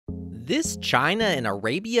This China and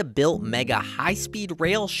Arabia-built mega high-speed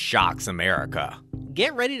rail shocks America.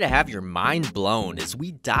 Get ready to have your mind blown as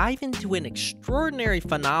we dive into an extraordinary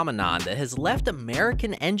phenomenon that has left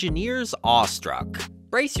American engineers awestruck.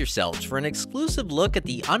 Brace yourselves for an exclusive look at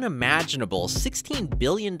the unimaginable $16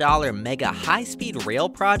 billion mega high-speed rail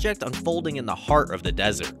project unfolding in the heart of the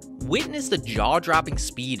desert. Witness the jaw-dropping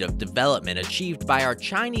speed of development achieved by our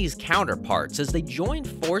Chinese counterparts as they joined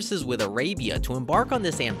forces with Arabia to embark on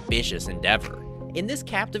this ambitious endeavor. In this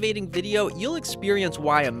captivating video, you'll experience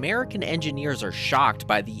why American engineers are shocked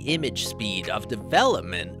by the image speed of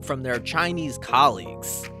development from their Chinese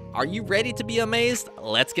colleagues. Are you ready to be amazed?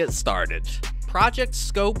 Let's get started. Project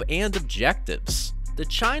scope and objectives. The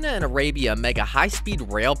China and Arabia Mega High-Speed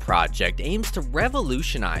Rail Project aims to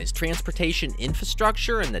revolutionize transportation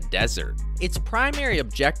infrastructure in the desert. Its primary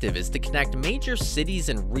objective is to connect major cities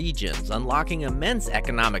and regions, unlocking immense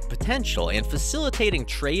economic potential and facilitating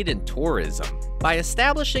trade and tourism. By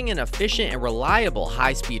establishing an efficient and reliable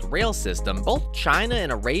high-speed rail system, both China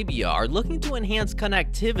and Arabia are looking to enhance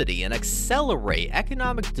connectivity and accelerate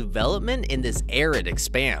economic development in this arid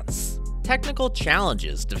expanse. Technical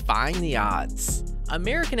challenges defying the odds.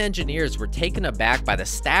 American engineers were taken aback by the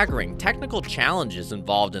staggering technical challenges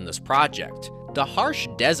involved in this project. The harsh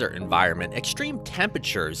desert environment, extreme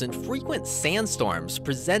temperatures, and frequent sandstorms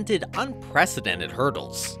presented unprecedented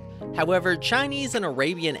hurdles. However, Chinese and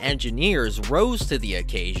Arabian engineers rose to the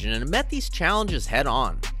occasion and met these challenges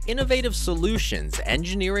head-on. Innovative solutions,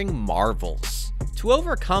 engineering marvels. To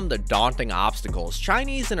overcome the daunting obstacles,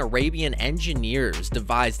 Chinese and Arabian engineers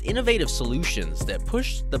devised innovative solutions that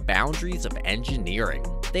pushed the boundaries of engineering.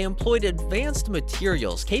 They employed advanced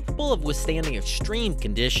materials capable of withstanding extreme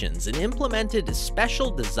conditions and implemented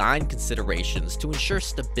special design considerations to ensure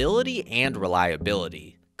stability and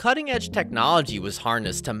reliability. Cutting-edge technology was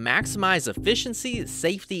harnessed to maximize efficiency,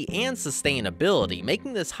 safety, and sustainability,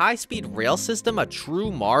 making this high-speed rail system a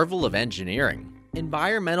true marvel of engineering.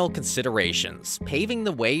 Environmental considerations, paving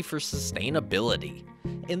the way for sustainability.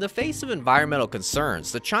 In the face of environmental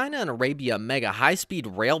concerns, the China and Arabia Mega High-Speed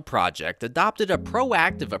Rail Project adopted a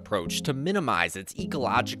proactive approach to minimize its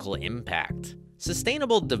ecological impact.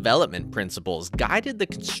 Sustainable development principles guided the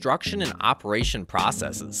construction and operation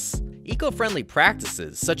processes. Eco-friendly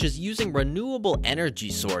practices, such as using renewable energy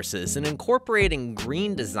sources and incorporating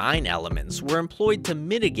green design elements, were employed to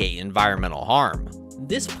mitigate environmental harm.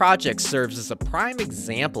 This project serves as a prime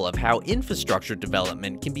example of how infrastructure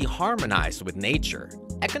development can be harmonized with nature.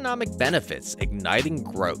 Economic benefits igniting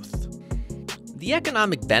growth. The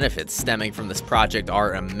economic benefits stemming from this project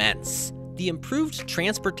are immense. The improved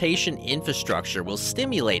transportation infrastructure will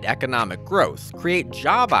stimulate economic growth, create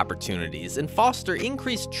job opportunities, and foster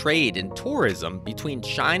increased trade and tourism between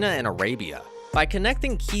China and Arabia. By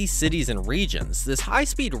connecting key cities and regions, this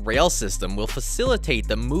high-speed rail system will facilitate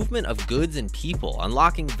the movement of goods and people,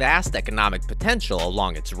 unlocking vast economic potential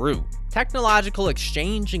along its route. Technological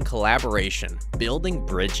exchange and collaboration, building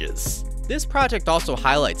bridges. This project also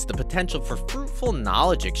highlights the potential for fruitful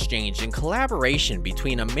knowledge exchange and collaboration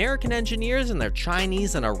between American engineers and their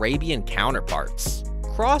Chinese and Arabian counterparts.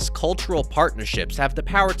 Cross-cultural partnerships have the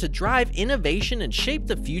power to drive innovation and shape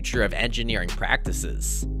the future of engineering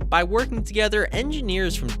practices. By working together,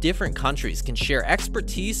 engineers from different countries can share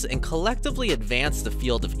expertise and collectively advance the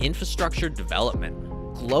field of infrastructure development.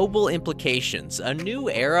 Global implications, a new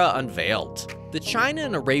era unveiled. The China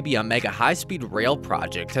and Arabia Mega High-Speed Rail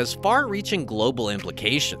Project has far-reaching global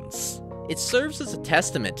implications. It serves as a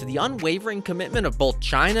testament to the unwavering commitment of both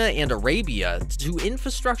China and Arabia to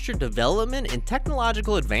infrastructure development and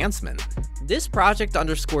technological advancement. This project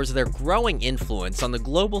underscores their growing influence on the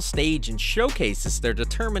global stage and showcases their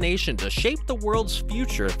determination to shape the world's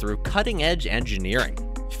future through cutting-edge engineering.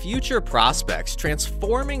 Future prospects,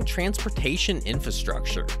 transforming transportation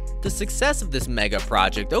infrastructure. The success of this mega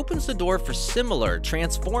project opens the door for similar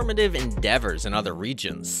transformative endeavors in other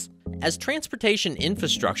regions. As transportation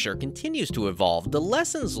infrastructure continues to evolve, the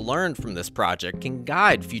lessons learned from this project can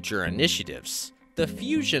guide future initiatives. The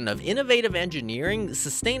fusion of innovative engineering,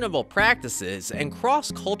 sustainable practices, and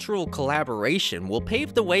cross-cultural collaboration will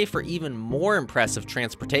pave the way for even more impressive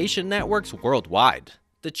transportation networks worldwide.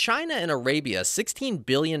 The China and Arabia $16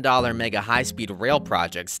 billion mega high-speed rail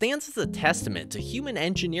project stands as a testament to human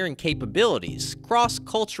engineering capabilities,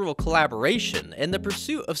 cross-cultural collaboration, and the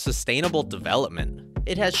pursuit of sustainable development.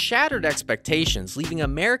 It has shattered expectations, leaving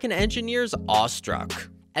American engineers awestruck.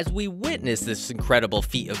 As we witness this incredible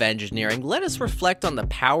feat of engineering, let us reflect on the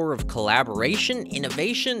power of collaboration,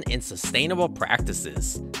 innovation, and sustainable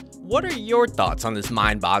practices. What are your thoughts on this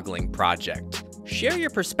mind-boggling project? Share your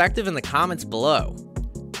perspective in the comments below.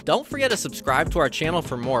 Don't forget to subscribe to our channel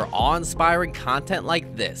for more awe-inspiring content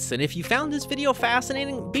like this, and if you found this video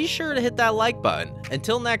fascinating, be sure to hit that like button.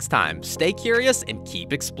 Until next time, stay curious and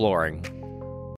keep exploring.